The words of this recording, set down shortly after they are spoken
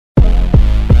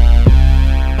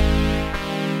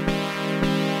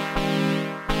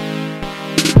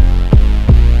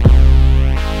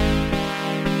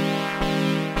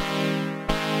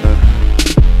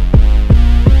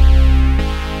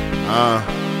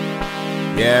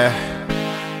Yeah.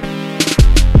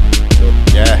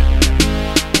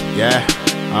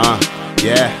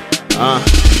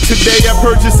 Today I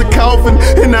purchased a coffin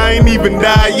and I ain't even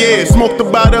died yet. Smoked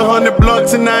about 100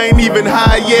 blunts and I ain't even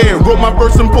high yet. Wrote my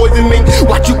verse in poisoning,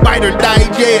 watch you bite or die,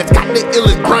 yeah. It's got the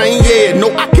illest brain, yeah. No,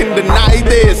 I can deny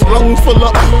this. Lungs full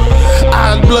of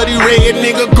eyes bloody red,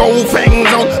 nigga. Gold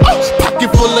fangs on, pocket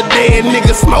full of dead,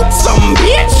 nigga. Smoke some,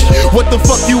 bitch. What the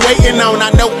fuck you waiting on?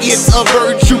 I know it's a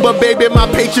virtue, but baby, my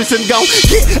patience is gone.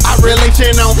 Get our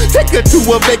relation on, take her to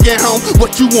a vacant home.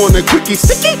 What you want, a quickie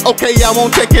sticky? Okay, I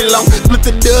won't take it long. Split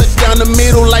the Dutch down the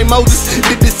middle like Moses.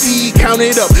 Did the seed, count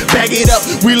it up, bag it up.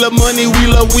 We love money, we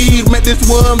love weed. Met this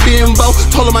one bimbo,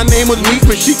 told her my name was Meek,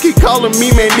 but she keep calling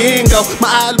me Mandingo.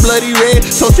 My eyes bloody red,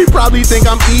 so she probably think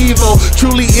I'm evil.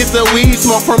 Truly, it's a weed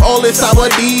smoke from all this sour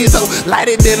diesel.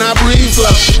 Light it, then I breathe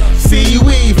slow. See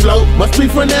weed flow, must be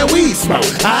from that weed smoke.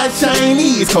 Eyes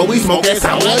Chinese, cause we smoke that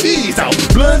sour diesel.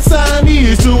 Blood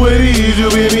Siamese, to it is, you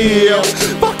be me, yo.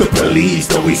 Fuck the police,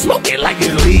 though we smoke it like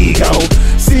it's legal.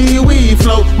 See weed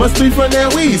flow, must be from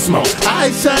that weed smoke.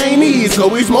 Eyes Chinese,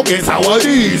 cause we smoke that sour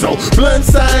diesel. Blood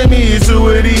Siamese, to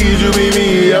it is, you be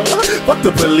me, yo. Fuck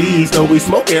the police, though we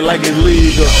smoke it like it's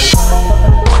legal.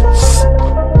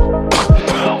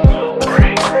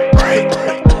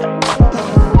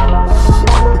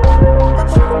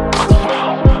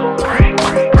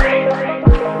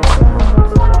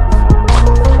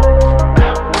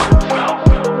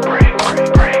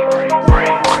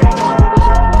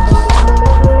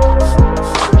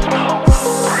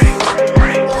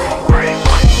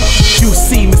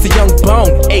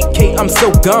 I'm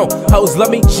so gone. Hoes love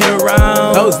me, shit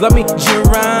around. Hoes love me, shit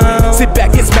around. Sit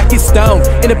back and smack it stone.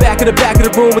 In the back of the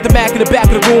room, with the Mac in the back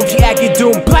of the room. She act get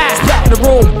doomed. Blast back in the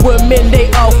room. Women,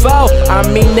 they all foul. I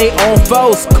mean, they on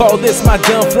foes. Call this my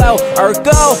dumb flow.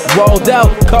 Ergo, rolled out.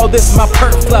 Call this my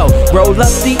perk flow. Roll up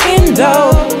the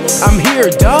endo. I'm here,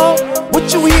 dawg.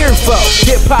 What you here for?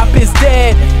 Hip-hop is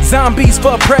dead, zombies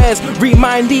for prez.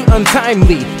 Remind the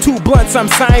untimely, 2 blunts I'm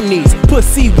Siamese.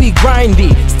 Pussy we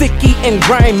grindy, sticky and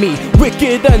grimy.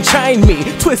 Wicked unchine me,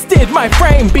 twisted my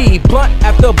frame be. Blunt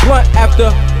after blunt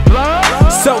after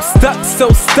blunt. So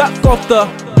stuck off the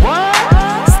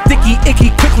sticky, icky,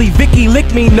 quickly, Vicky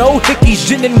lick me. No hickeys,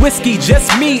 gin and whiskey,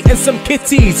 just me and some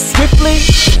kitties. Swiftly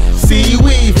see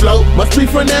weed flow, must be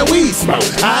from that weed smoke.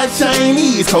 Eyes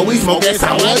Chinese, cause we smoke that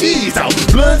sour diesel.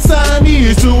 Blood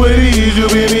Siamese, to it is, you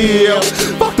be me, yo.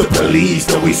 Fuck the police,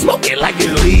 though we smoke it like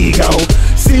it's legal.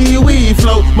 See weed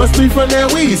flow, must be from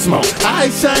that weed smoke.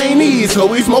 Eyes Chinese, cause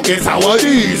we smoke that sour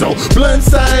diesel. Blood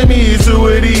Siamese, to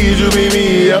it is, you be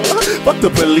me, yo. Fuck the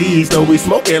police, though we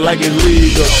smoke it like it's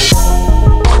legal.